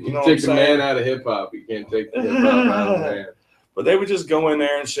constantly. You know, take the man out of hip hop. You can't take the hip hop out of the man. But they would just go in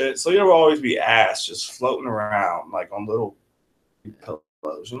there and shit. So there would always be ass just floating around, like on little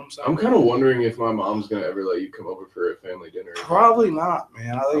clothes. You know what I'm saying? I'm kind of wondering if my mom's gonna ever let you come over for a family dinner. Probably not,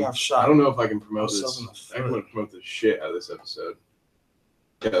 man. I think I've shot. I don't know if I can promote myself this. in the I foot. want to promote the shit out of this episode.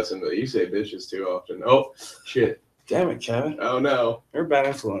 Yes, and you say bitches too often. Oh shit! Damn it, Kevin. Oh no! You're a bad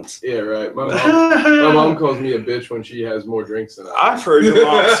influence. Yeah, right. My mom calls me a bitch when she has more drinks than I do. I've heard your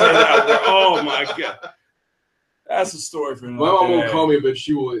mom say that word. Oh my god. That's a story for My another mom day. won't call me a bitch.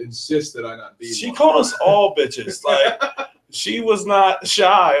 She will insist that I not be. She one. called us all bitches. Like she was not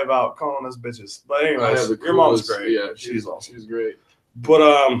shy about calling us bitches. But I anyways, have the your mom's coolest- great. Yeah, she's awesome. She's great.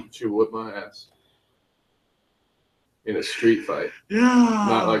 But She would whip my ass in a street fight, yeah,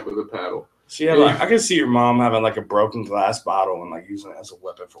 not like with a paddle. she had like I can see your mom having like a broken glass bottle and like using it as a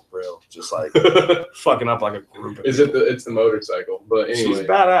weapon for real, just like fucking up like a group of Is people. it's the motorcycle? But She's anyway,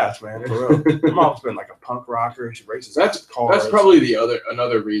 badass, man, for real. Your mom's been like a punk rocker. She races cars. that's probably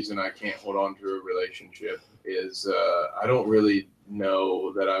another reason I can't hold on to a relationship is I don't really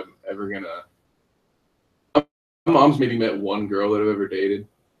know that I'm ever gonna. My mom's maybe met one girl that I've ever dated.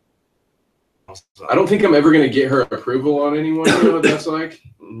 I don't think I'm ever gonna get her approval on anyone. You know what that's like?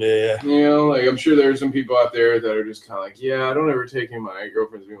 Yeah. You know, like I'm sure there's some people out there that are just kind of like, yeah, I don't ever take my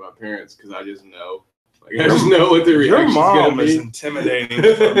girlfriends to meet my parents because I just know. Like I just know what the Your reaction's mom gonna is be. intimidating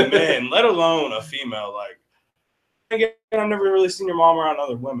for men, let alone a female. Like, again, I've never really seen your mom around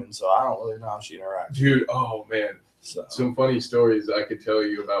other women, so I don't really know how she interacts. Dude, oh man. So, Some funny stories I could tell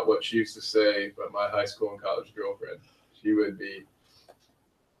you about what she used to say about my high school and college girlfriend. She would be,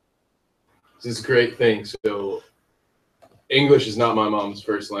 this is a great thing. So English is not my mom's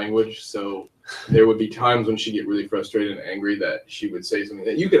first language. So there would be times when she'd get really frustrated and angry that she would say something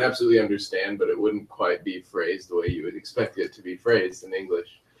that you could absolutely understand, but it wouldn't quite be phrased the way you would expect it to be phrased in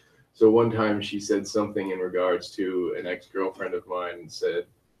English. So one time she said something in regards to an ex-girlfriend of mine and said,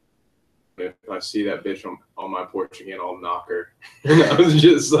 if I see that bitch on my porch again, I'll knock her. And I was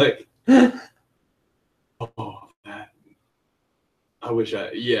just like, oh, that. I wish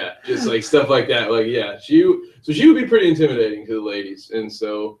just like stuff like that. Like, yeah, she would be pretty intimidating to the ladies. And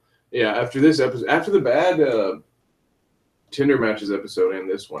so, yeah, after this episode, after the bad Tinder matches episode and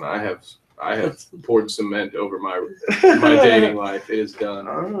this one, I have poured cement over my dating life. It is done.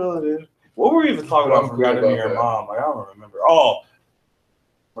 I don't know, dude. What were we even talking about regarding about your that. mom? Like, I don't remember. Oh,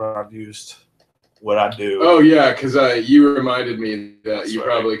 what I've used, what I do. Oh yeah, because you reminded me that That's you right.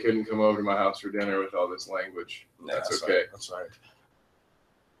 probably couldn't come over to my house for dinner with all this language. Yeah, That's okay. Right. That's right.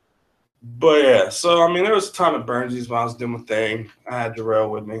 But yeah, so I mean, there was a ton of Burnsies when I was doing my thing. I had Jarrell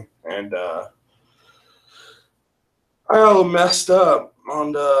with me, and I got a little messed up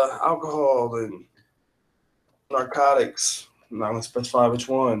on the alcohol and narcotics. I'm not going to specify which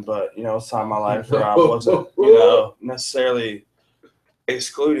one, but you know, it's time in my life where I wasn't, you know, necessarily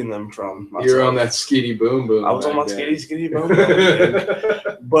excluding them from myself. You're on that skitty boom boom. I was on my back skitty boom boom,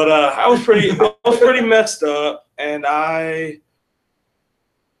 dude. But I was pretty messed up, and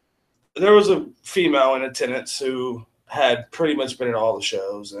there was a female in attendance who had pretty much been at all the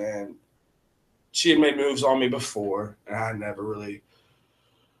shows, and she had made moves on me before, and I never really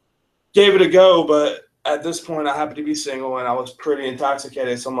gave it a go. But at this point, I happened to be single, and I was pretty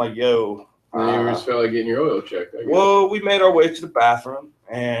intoxicated. So I'm like, "Yo." You just felt like getting your oil checked. I guess. Well, we made our way to the bathroom,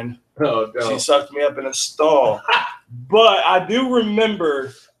 and Oh, she no. sucked me up in a stall. But I do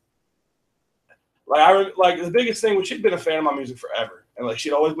remember, like the biggest thing was she'd been a fan of my music forever, and like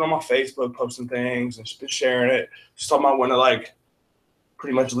she'd always been on my Facebook posting things, and she's been sharing it. She's talking about when to like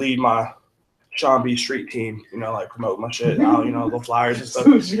pretty much lead my Sean B Street team, you know, like promote my shit out, you know, the flyers and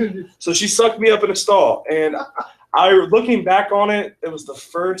stuff. So she sucked me up in a stall, and looking back on it, it was the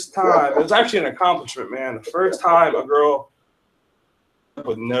first time. It was actually an accomplishment, man. The first time a girl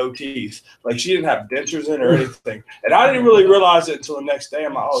with no teeth, like she didn't have dentures in or anything, and I didn't really realize it until the next day.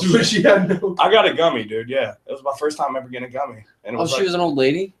 I'm like, oh, shit. She had no. I got a gummy, dude. Yeah, it was my first time ever getting a gummy, and it Oh, was she like, was an old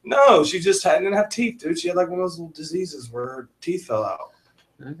lady? no, she just didn't have teeth, dude. She had like one of those little diseases where her teeth fell out.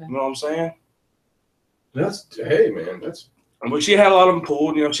 Okay. You know what I'm saying? Hey man, that's. But she had a lot of them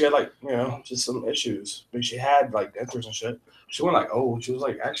pulled. You know, she had like, you know, just some issues. But she had like dentures and shit. She went like old. She was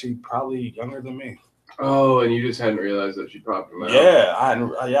like actually probably younger than me. Oh, and you just hadn't realized that she popped them out. Yeah, I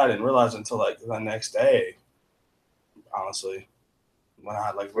didn't realize it until like the next day. Honestly, when I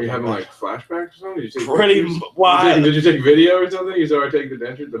had like. Were you having like flashbacks or something? Did you take pretty? pictures? Why? Did you take video or something? You saw her take the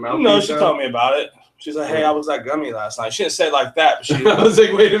denture, the mouth. No, she told me about it. She's like, "Hey, I was at gummy last night." She didn't say it like that, but she. I was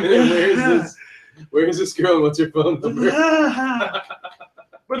like, wait a minute, where is this? Where is this girl and what's her phone number?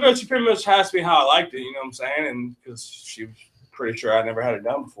 But no, she pretty much asked me how I liked it, you know what I'm saying? And because she was pretty sure I'd never had it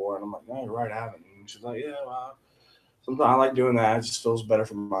done before. And I'm like, no, you're right, I haven't. And she's like, yeah, well, sometimes I like doing that. It just feels better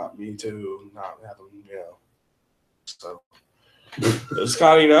for me too, not having, you know. So, was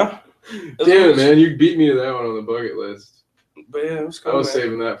kind of, Damn it, man! You beat me to that one on the bucket list. But yeah, it was I cool. was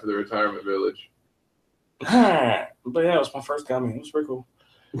saving that for the retirement village. But yeah, it was my first gummy. It was pretty cool.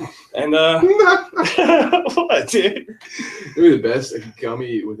 And what, dude? It'd be the best, a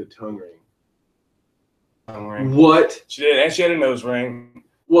gummy with a tongue ring. Tongue ring. What? She did, and she had a nose ring.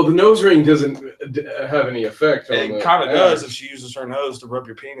 Well, the nose ring doesn't have any effect on It the kind of does ass. if she uses her nose to rub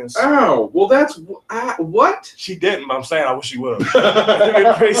your penis. Ow! Well, that's what? She didn't, but I'm saying I wish she would have. It'd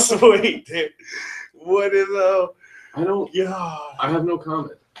be pretty sweet, dude. What is I don't. Yeah. I have no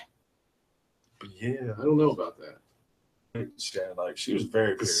comment. Yeah. I don't know about that. Yeah, like she was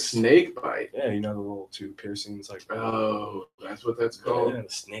very The pierced. snake bite. Yeah, you know the little two piercings like that. Oh, that's what that's called. Yeah, the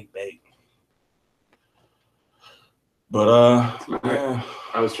snake bait. But yeah.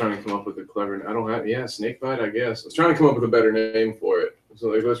 I was trying to come up with a clever. I don't have. Snake bite. I guess I was trying to come up with a better name for it. So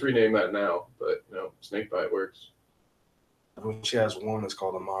like, let's rename that now. But no, snake bite works. When she has one, it's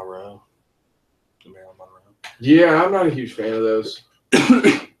called a Monroe. The Marilyn Monroe. Yeah, I'm not a huge fan of those.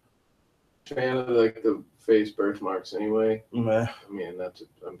 Fan of like the face birthmarks anyway. Yeah. I mean,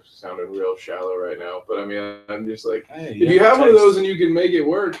 I'm sounding real shallow right now, but I mean, I'm just like, Hey, if you have one of those and you can make it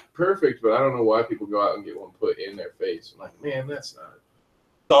work, perfect. But I don't know why people go out and get one put in their face. I'm like, man, that's not.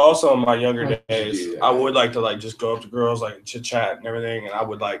 Also, in my younger Why would you days, do that? I would like to like just go up to girls like chit chat and everything, and I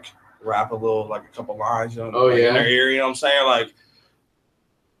would like rap a little like a couple lines, you know, Oh, like, yeah? in their ear. You know what I'm saying? Like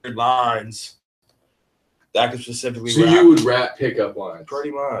weird lines that I could specifically. So rap. you would rap pickup lines?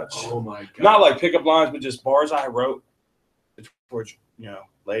 Pretty much. Oh my god! Not like pickup lines, but just bars I wrote towards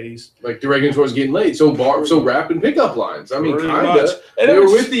ladies. like directing towards getting laid. So rap and pickup lines. I mean, Pretty kinda. much. And They it were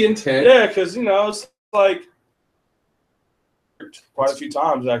was- with the intent. Yeah, because it's like quite a few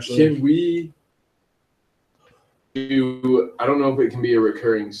times actually. Can we do? I don't know if it can be a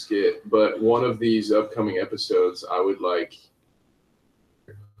recurring skit, but one of these upcoming episodes, I would like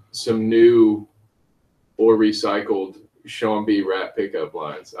some new or recycled Sean B. rap pickup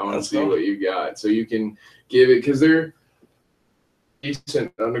lines. I want to That's see cool. what you got, so you can give it because they're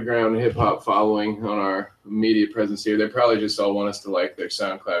decent underground hip hop following on our media presence here. They probably just all want us to like their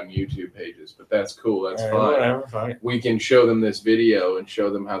SoundCloud and YouTube pages, but that's cool. That's Yeah, fine. whatever, fine. We can show them this video and show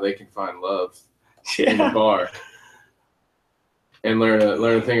them how they can find love in the Yeah. bar and learn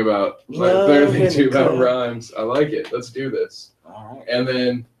a thing about Love learn a thing in too the about club. rhymes. I like it. Let's do this. All right. And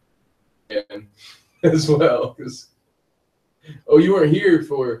then as well, because you weren't here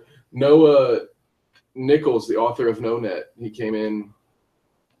for Noah Nichols, the author of No Net. He came in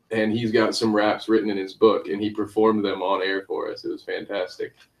and he's got some raps written in his book and he performed them on air for us. It was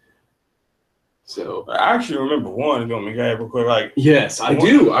fantastic. So I actually remember one. If you want me to go real quick, like yes, I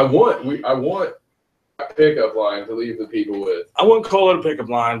do. I want a pickup line to leave the people with. I wouldn't call it a pickup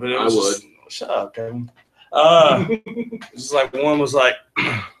line, but it I was. would. Just, shut up, Kevin. It's like one was like,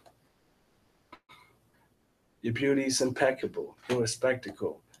 your beauty's impeccable, you're a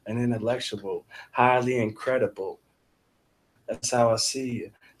spectacle, and intellectual, highly incredible. That's how I see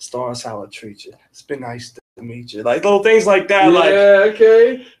you. Stars how I treat you. It's been nice to meet you. Like little things like that. Like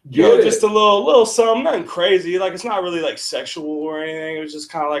okay. just a little something, nothing crazy. Like it's not really like sexual or anything. It was just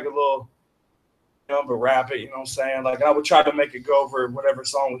kind of like a little, but rap it. You know what I'm saying? Like I would try to make it go over whatever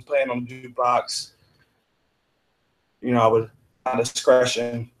song was playing on the jukebox. I would at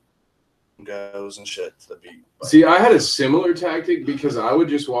discretion goes and shit to the beat. But See, I had a similar tactic because I would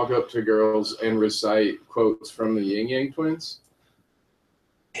just walk up to girls and recite quotes from the Yin Yang Twins.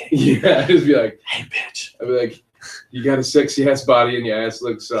 Yeah, I'd just be like, hey, bitch. I'd be like, you got a sexy ass body and your ass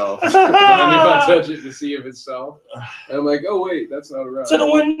looks soft. And then if I touch it to see if it's soft, and I'm like, oh wait, that's not around. To the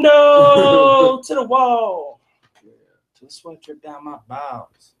window, to the wall. To the sweat drip down my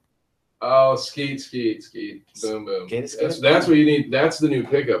bowels. Oh, skeet, boom, boom. That's what you need. That's the new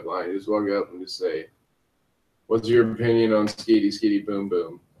pickup line. You just walk up and just say, "What's your opinion on skeety, boom,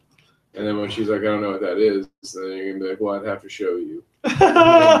 boom?" And then when she's like, "I don't know what that is," then you're gonna be like, "Well, I'd have to show you."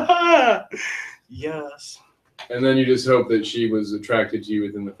 Yes. And then you just hope that she was attracted to you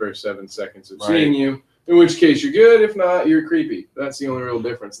within the first 7 seconds of Right. seeing you. In which case, you're good. If not, you're creepy. That's the only real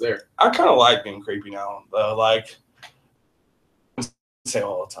difference there. I kind of like being creepy now, though. Like, I say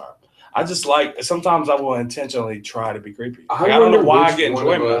all the time. I just like, sometimes I will intentionally try to be creepy. Like, I don't know why I get one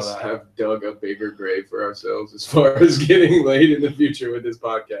enjoyment of out us of that. have dug a bigger grave for ourselves as far as getting laid in the future with this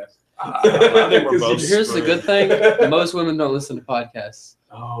podcast. I think we're both. Here's the good thing: most women don't listen to podcasts,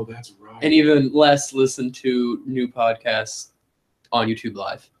 Oh, that's right. and even less listen to new podcasts on YouTube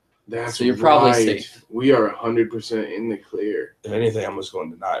Live. That's So you're probably right. safe. We are 100% in the clear. If anything, I'm just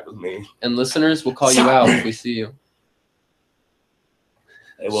going to deny it was me. And listeners will call you out if we see you.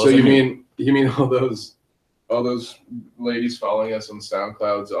 It So wasn't you me. mean all those All those ladies following us on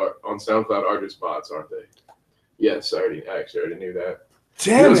SoundCloud are just bots, aren't they? Yes, I actually already knew that.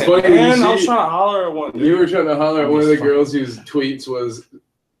 Damn It's it, funny when you man! I was see- trying to holler at one. You were trying to holler at one of the Fuck. girls whose tweets was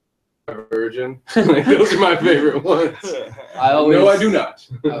a virgin. Like, those are my favorite ones. No, I do not.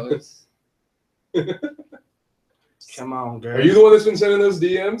 I was, Come on, girl. Are you the one that's been sending those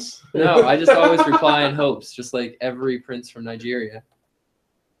DMs? no, I just always reply in hopes, just like every prince from Nigeria.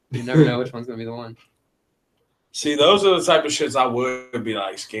 You never know which one's gonna be the one. See, those are the type of shits I would be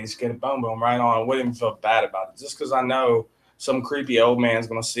like, skitty, boom, boom, right on. I wouldn't even feel bad about it. Just because I know some creepy old man's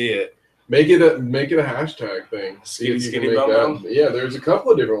going to see it. Make it a hashtag thing. See if you Skitty, can make bum, that. bum? Yeah, there's a couple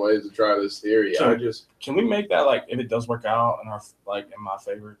of different ways to try this theory. Sure. Can we make that, like, if it does work out in our, like, in my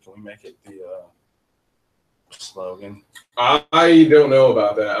favor, can we make it the slogan? I don't know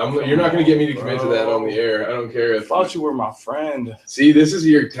about that. You're not going to get me to commit to that Bro. on the air. I don't care I if. thought you were my friend. See, this is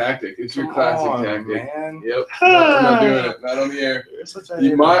your tactic. It's your Come classic on, tactic. man. Yep. No, I'm not doing it. Not on the air. You're such a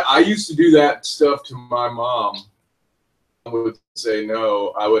hater. I used to do that stuff to my mom. I would say no.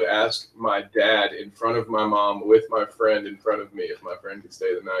 I would ask my dad in front of my mom with my friend in front of me if my friend could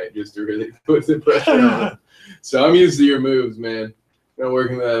stay the night, just to really put the pressure on him. So I'm used to your moves, man. Not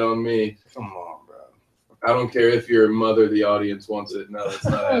working that on me. Come on, bro. I don't care if your mother, the audience, wants it. No, it's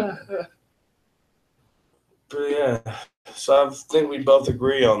not happening. But yeah, so I think we both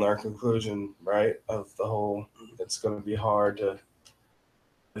agree on our conclusion, right? Of the whole, it's going to be hard to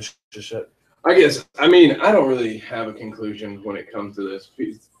shit. I guess, I mean, I don't really have a conclusion when it comes to this.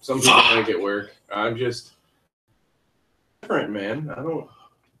 Some people make it work. I'm just different, man.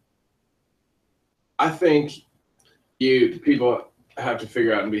 I think people have to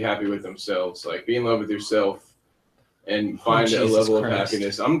figure out and be happy with themselves. Like, be in love with yourself and find a Jesus level Christ. of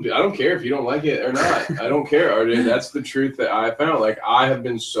happiness. I don't care if you don't like it or not. I don't care, RJ. That's the truth that I found. Like, I have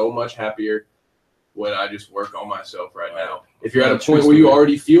been so much happier when I just work on myself right now. If you're at a point where you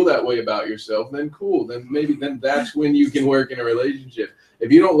already feel that way about yourself, then cool. Then that's when you can work in a relationship.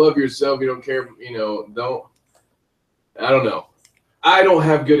 If you don't love yourself, you don't care, I don't know. I don't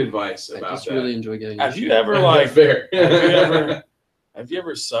have good advice I about just that. really enjoy getting. Have you ever, like, Fair. have you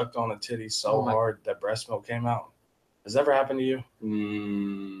ever sucked on a titty so Oh my- hard that breast milk came out? Has that ever happened to you?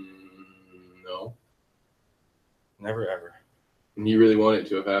 No. Never, ever. And you really want it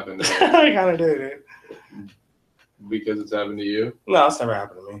to have happened I kind of do, dude. because it's happened to you? No, it's never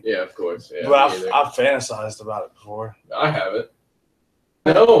happened to me. Yeah, of course. Yeah, But me either. I've fantasized about it before. I haven't.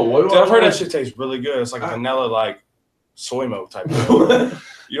 No, what do Dude, I I've heard that want? shit tastes really good. It's like a vanilla, like, soy milk type of milk.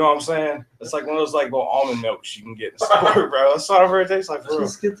 You know what I'm saying? It's like one of those, like, little almond milks you can get in the store, bro. That's what I've heard it tastes like, for real.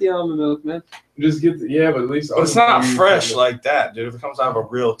 Just get the almond milk, man. Just get but at least But it's not fresh like that, dude. If it comes out of a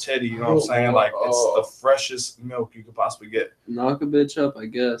real titty, you know what I'm saying? Like, it's Oh. the freshest milk you could possibly get. Knock a bitch up, I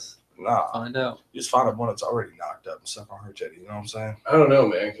guess. Nah, Find out. you just find one that's already knocked up and stuff on her titty. You know what I'm saying? I don't know,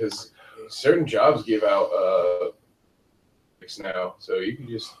 man, because certain jobs give out now, so you can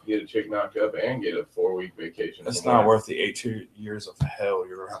just get a chick knocked up and get a 4-week vacation. It's somewhere. not worth the 8 years of hell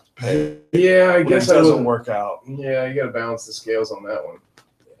you're gonna have to pay. Yeah, I When guess it that doesn't doesn't work. work out. Yeah, you got to balance the scales on that one.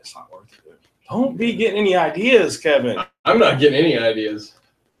 Yeah, it's not worth it. Dude. Don't be getting any ideas, Kevin. I'm not getting any ideas.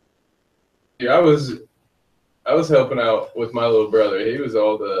 Dude, I was helping out with my little brother. He was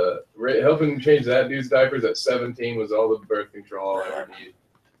all helping change that dude's diapers at 17 was all the birth control I ever needed.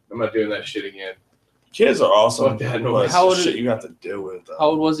 I'm not doing that shit again. Kids are awesome. Fuck that but noise. it's How the old shit you got to deal with?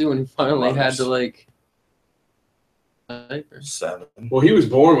 How old was he when he finally had Mothers. to like? Diapers? 7. Well, he was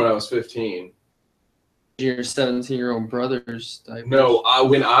born when I was 15. Your 17-year-old brother's diapers. No,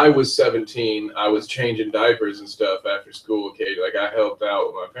 when I was 17, I was changing diapers and stuff after school. Okay, like I helped out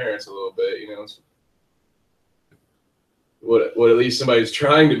with my parents a little bit, What at least somebody who's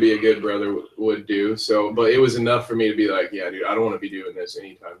trying to be a good brother would do. So, but it was enough for me to be like, yeah, dude, I don't want to be doing this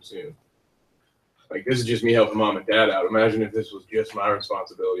anytime soon. Like, this is just me helping mom and dad out. Imagine if this was just my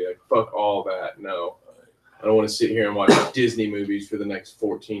responsibility. Like, fuck all that. No, I don't want to sit here and watch Disney movies for the next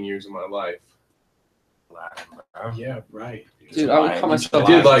 14 years of my life. Yeah, right. Dude, I would call I myself.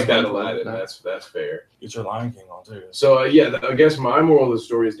 did like that Aladdin. Aladdin. That's fair. Get your Lion King on too. So yeah, I guess my moral of the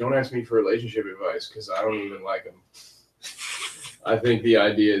story is don't ask me for relationship advice because I don't even like them. I think the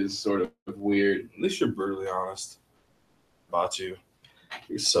idea is sort of weird. At least you're brutally honest about you.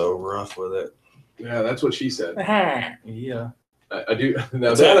 You're so rough with it. Yeah, that's what she said. Yeah. I do.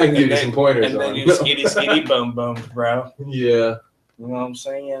 Now that I can give you some pointers And then on. you skitty boom boom, bro. Yeah, You know what I'm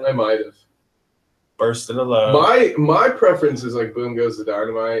saying? I might have. Burst of the love. My preference is like boom goes the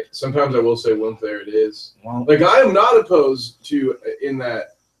dynamite. Sometimes I will say once there it is. Well, Like I am not opposed to in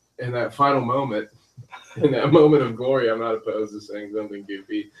that final moment in that moment of glory, I'm not opposed to saying something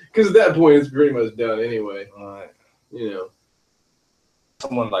goofy. Because at that point, it's pretty much done anyway. Right. You know,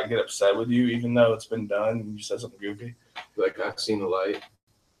 Someone like get upset with you, even though it's been done, and you said something goofy. like I've seen the light.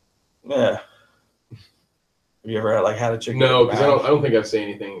 Yeah. Have you ever had a chicken? No, because I don't think I've said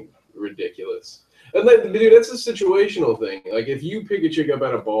anything ridiculous. And like, dude, that's a situational thing. Like if you pick a chick up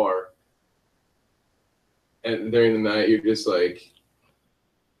at a bar, and during the night you're just like,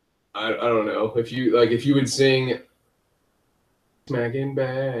 I don't know, if you would sing "Smacking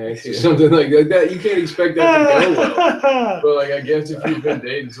Bags" or something like that, you can't expect that to go well. But like I guess if you've been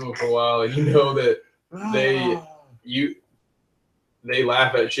dating someone for a while and you know that they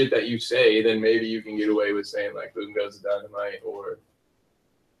laugh at shit that you say, then maybe you can get away with saying like "Boom goes the dynamite" or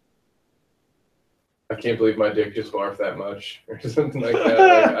 "I can't believe my dick just barfed that much" or something like that.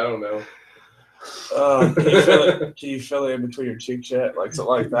 Like, I don't know. Can you feel it in between your cheek chat? Like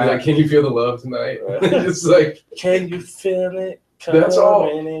something like that. Like, can you feel the love tonight? It's like, can you feel it That's all.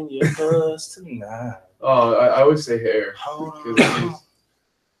 coming in your puss tonight? oh, I would say hair. Hold 'Cause on.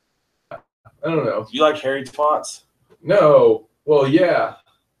 I don't know. You like hairy twats? No. Well, yeah.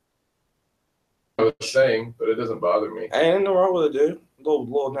 I was saying, but it doesn't bother me. Ain't nothing wrong with it, dude.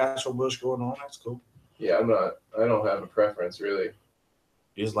 Little natural bush going on. That's cool. Yeah, I don't have a preference really.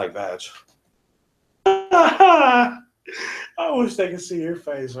 You just like vag. I wish they could see your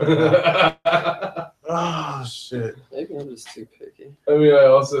face right now. Oh shit. Maybe I'm just too picky. I mean, I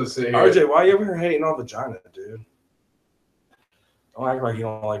also say here, RJ, why you over here hating on vagina, dude? Don't act like you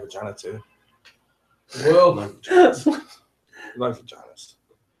don't like vagina too. You well, like vaginas. You like vaginas.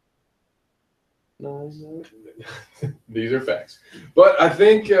 No. these are facts. But I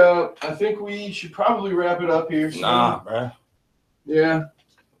think we should probably wrap it up here. soon. Nah, bruh. Yeah.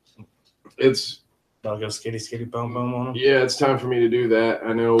 It's Don't go skitty boom boom on them. Yeah, it's time for me to do that.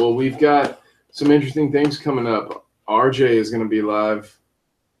 I know. Well, we've got some interesting things coming up. RJ is going to be live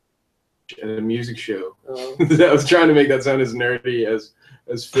at a music show. I was trying to make that sound as nerdy as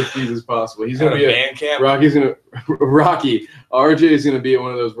 50s as possible. He's going to be at band camp. Rocky. RJ is going to be at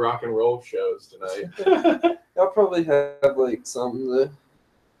one of those rock and roll shows tonight. I'll probably have like something the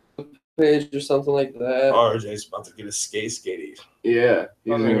page or something like that. RJ's about to get his skate. Yeah,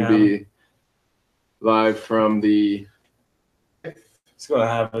 he's going to be live from the. He's gonna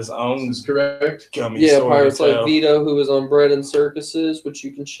have his own. Is this correct? Gummy Yeah, story Pirates to Like tell. Vito, who was on Bread and Circuses, which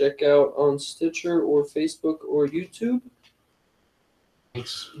you can check out on Stitcher or Facebook or YouTube.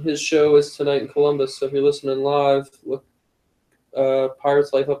 His show is tonight in Columbus, so if you're listening live, look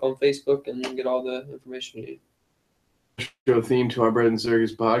Pirates Life up on Facebook and you can get all the information you need. Show theme to our Bread and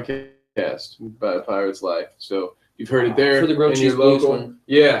Circus podcast by Pirates Life. So you've heard it there. For the Grilled in your Cheese Blues local- one.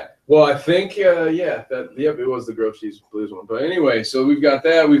 Yeah. Well, I think, it was the Grilled Cheese Blues one. But anyway, so we've got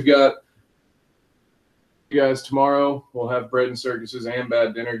that. We've got you guys tomorrow. We'll have Bread and Circuses and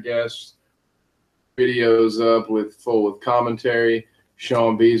Bad Dinner guests. Videos up with commentary.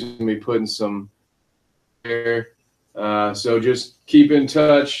 Sean B's going to be putting some there. So just keep in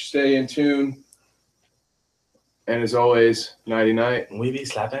touch. Stay in tune. And as always, nighty night. We be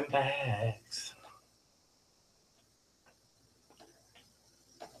slapping bags.